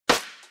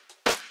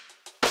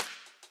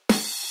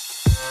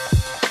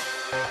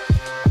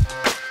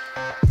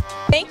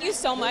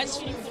much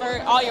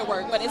for all your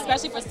work, but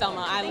especially for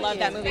Selma. I love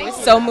that movie. It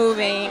was so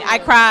moving. I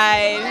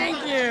cried. Thank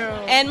you.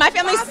 And my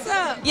family's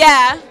Bossip.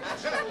 yeah.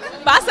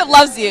 Bossip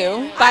loves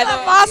you. I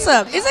love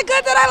Bossip. Is it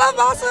good that I love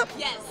Bossip?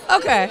 Yes.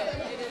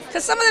 Okay.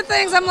 Because some of the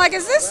things I'm like,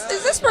 is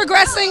this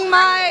progressing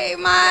my?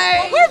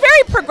 We're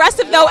very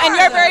progressive though, and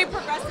you're very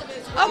progressive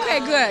as well. Okay,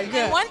 good.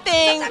 And one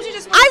thing, Sometimes you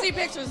just want to see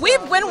pictures.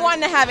 we've been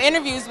wanting to have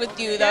interviews with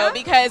you though,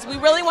 because we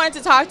really wanted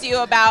to talk to you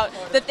about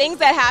the things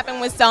that happened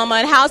with Selma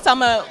and how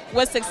Selma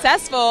was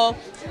successful,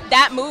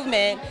 that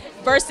movement,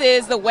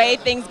 versus the way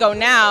things go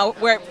now,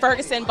 where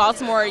Ferguson,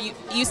 Baltimore,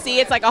 you see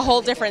it's like a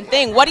whole different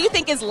thing. What do you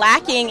think is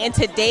lacking in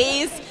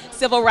today's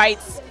civil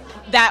rights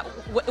that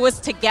was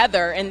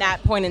together in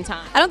that point in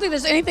time? I don't think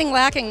there's anything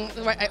lacking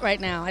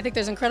right now. I think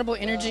there's incredible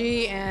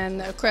energy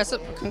and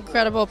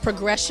incredible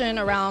progression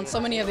around so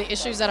many of the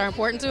issues that are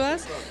important to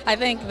us. I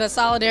think the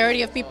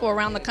solidarity of people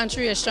around the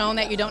country has shown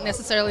that you don't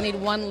necessarily need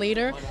one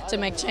leader to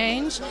make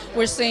change.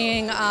 We're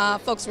seeing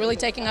folks really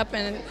taking up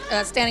and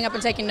standing up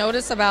and taking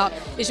notice about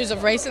issues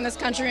of race in this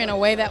country in a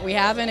way that we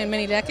haven't in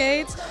many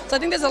decades. So I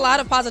think there's a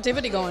lot of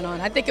positivity going on.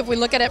 I think if we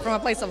look at it from a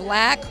place of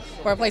lack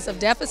or a place of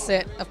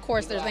deficit, of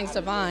course there's things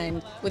to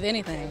find with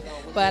anything.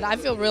 But I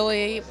feel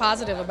really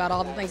positive about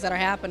all the things that are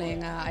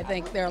happening. I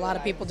think there are a lot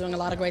of people doing a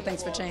lot of great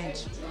things for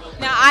change.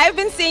 Now, I've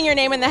been seeing your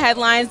name in the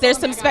headlines. There's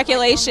some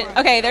speculation.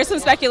 Okay, there's some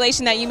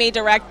speculation that you may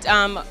direct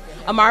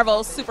a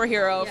Marvel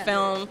superhero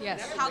film.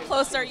 Yes. How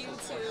close are you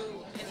to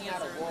any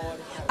other?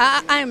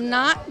 I am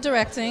not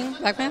directing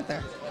Black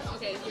Panther.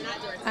 Okay, you're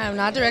not directing. I am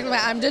not directing.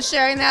 I'm just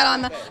sharing that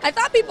on the. I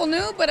thought people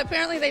knew, but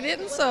apparently they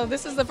didn't. So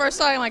this is the first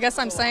time I guess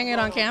I'm saying it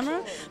on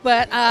camera.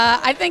 But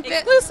I think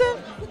that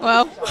exclusive.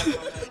 Well,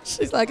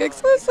 she's like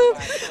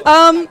exclusive.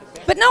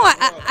 But no,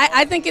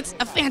 I think it's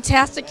a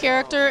fantastic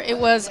character. It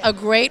was a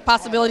great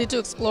possibility to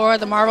explore.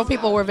 The Marvel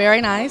people were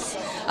very nice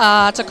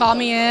to call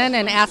me in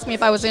and ask me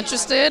if I was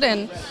interested,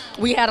 and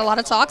we had a lot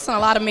of talks and a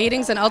lot of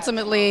meetings, and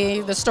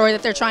ultimately the story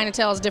that they're trying to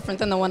tell is different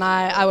than the one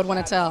I would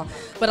want to tell.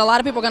 But a lot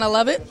of people are going to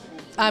love it,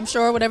 I'm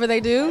sure, whatever they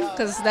do,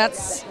 because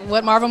that's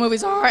what Marvel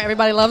movies are.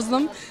 Everybody loves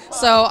them.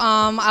 So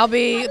I'll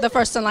be the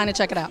first in line to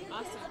check it out.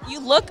 You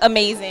look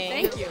amazing.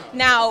 Thank you.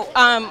 Now,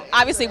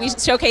 obviously, we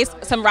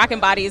showcased some rockin'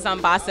 bodies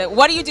on Bossip.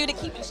 What do you do to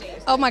keep in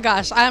shape? Oh my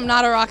gosh, I am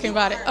not a rocking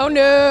body. Oh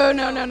no.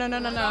 Girlfriend,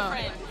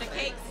 the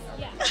cakes.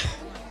 Yeah.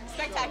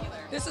 Spectacular.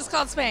 This is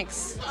called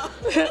Spanx.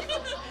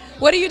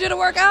 What do you do to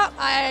work out?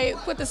 I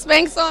put the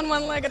Spanx on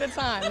one leg at a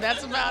time.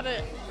 That's about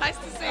it. Nice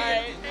to see you. All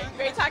right.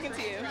 Great talking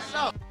to you.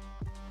 So.